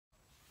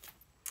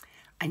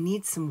I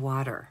need some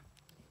water.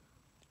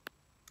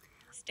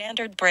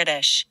 Standard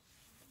British.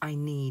 I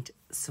need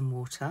some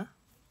water.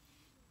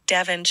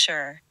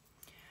 Devonshire.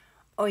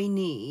 I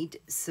need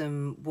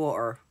some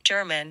water.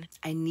 German.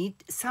 I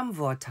need some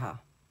water.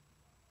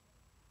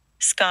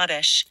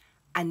 Scottish.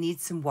 I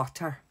need some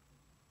water.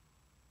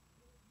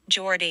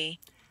 Geordie.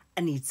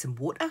 I need some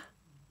water.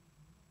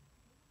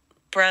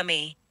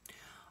 Brummie.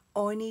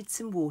 I need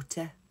some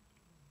water.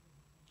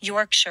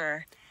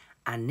 Yorkshire.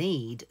 I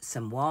need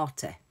some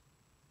water.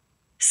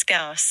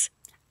 Scouse.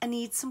 I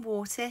need some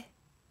water.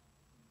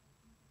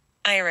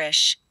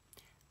 Irish.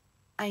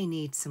 I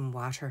need some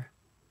water.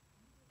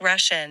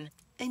 Russian.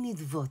 I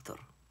need water.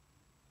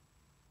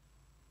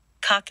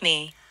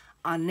 Cockney.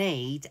 I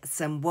need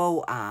some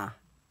water.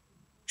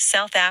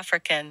 South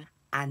African.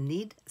 I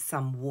need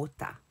some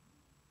water.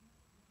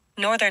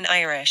 Northern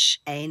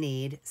Irish. I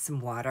need some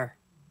water.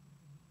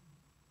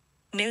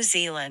 New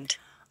Zealand.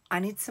 I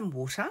need some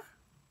water.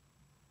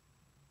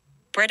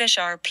 British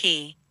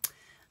RP.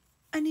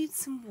 I need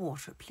some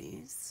water,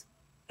 please.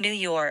 New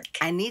York.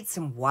 I need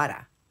some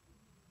water.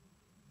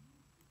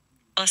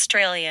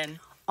 Australian.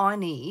 I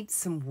need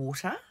some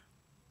water.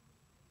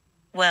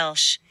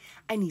 Welsh.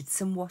 I need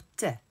some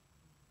water.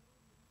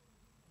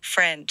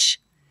 French.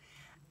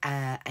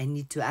 I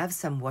need to have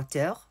some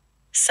water.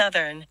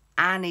 Southern.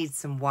 I need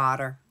some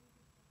water.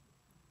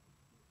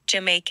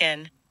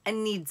 Jamaican. I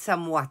need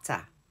some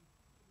water.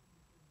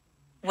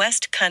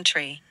 West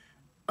Country.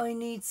 I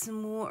need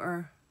some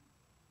water.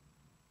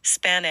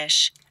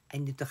 Spanish. I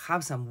need to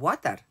have some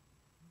water.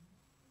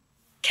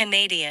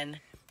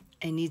 Canadian.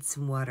 I need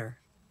some water.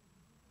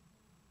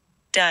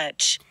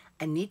 Dutch.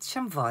 I need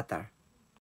some water.